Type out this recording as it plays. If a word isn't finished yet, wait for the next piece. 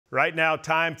Right now,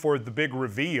 time for the big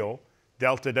reveal.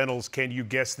 Delta Dental's Can You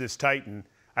Guess This Titan?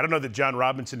 I don't know that John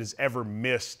Robinson has ever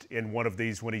missed in one of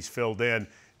these when he's filled in.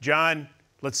 John,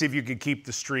 let's see if you can keep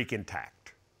the streak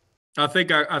intact. I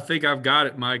think I've got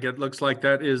it, Mike. It looks like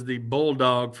that is the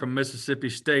Bulldog from Mississippi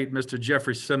State, Mr.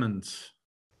 Jeffrey Simmons.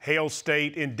 Hail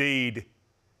State, indeed.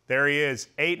 There he is,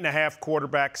 8.5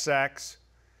 quarterback sacks.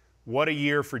 What a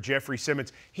year for Jeffrey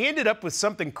Simmons. He ended up with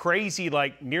something crazy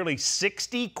like nearly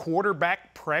 60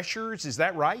 quarterback pressures. Is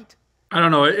that right? I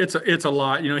don't know. It's a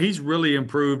lot. You know, he's really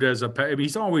improved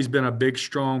he's always been a big,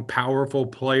 strong, powerful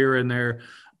player in there,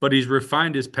 but he's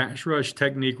refined his pass rush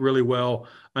technique really well,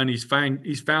 and he's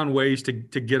found ways to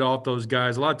get off those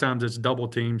guys. A lot of times it's double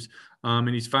teams, and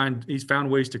he's found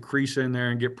ways to crease in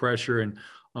there and get pressure,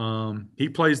 and he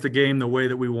plays the game the way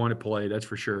that we want to play. That's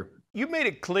for sure. You made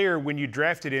it clear when you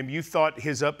drafted him, you thought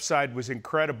his upside was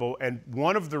incredible, and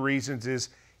one of the reasons is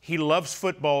he loves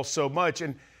football so much.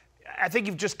 And I think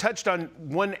you've just touched on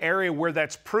one area where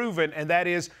that's proven, and that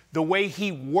is the way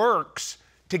he works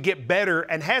to get better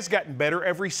and has gotten better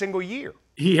every single year.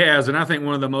 He has, and I think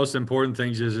one of the most important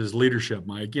things is his leadership,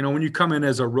 Mike. You know, when you come in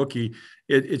as a rookie,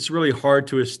 it's really hard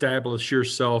to establish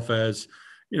yourself as,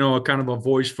 you know, a kind of a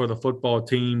voice for the football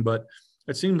team, but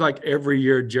it seems like every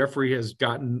year Jeffrey has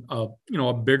gotten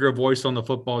a bigger voice on the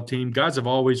football team. Guys have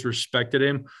always respected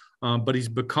him, but he's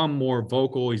become more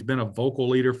vocal. He's been a vocal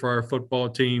leader for our football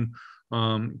team.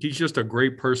 He's just a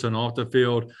great person off the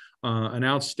field, an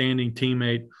outstanding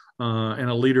teammate, and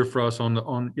a leader for us on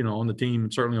the team,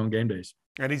 and certainly on game days.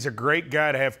 And he's a great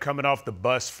guy to have coming off the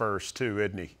bus first too,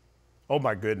 isn't he? Oh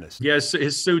my goodness. Yes,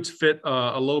 his suits fit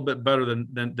a little bit better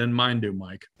than mine do,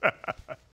 Mike.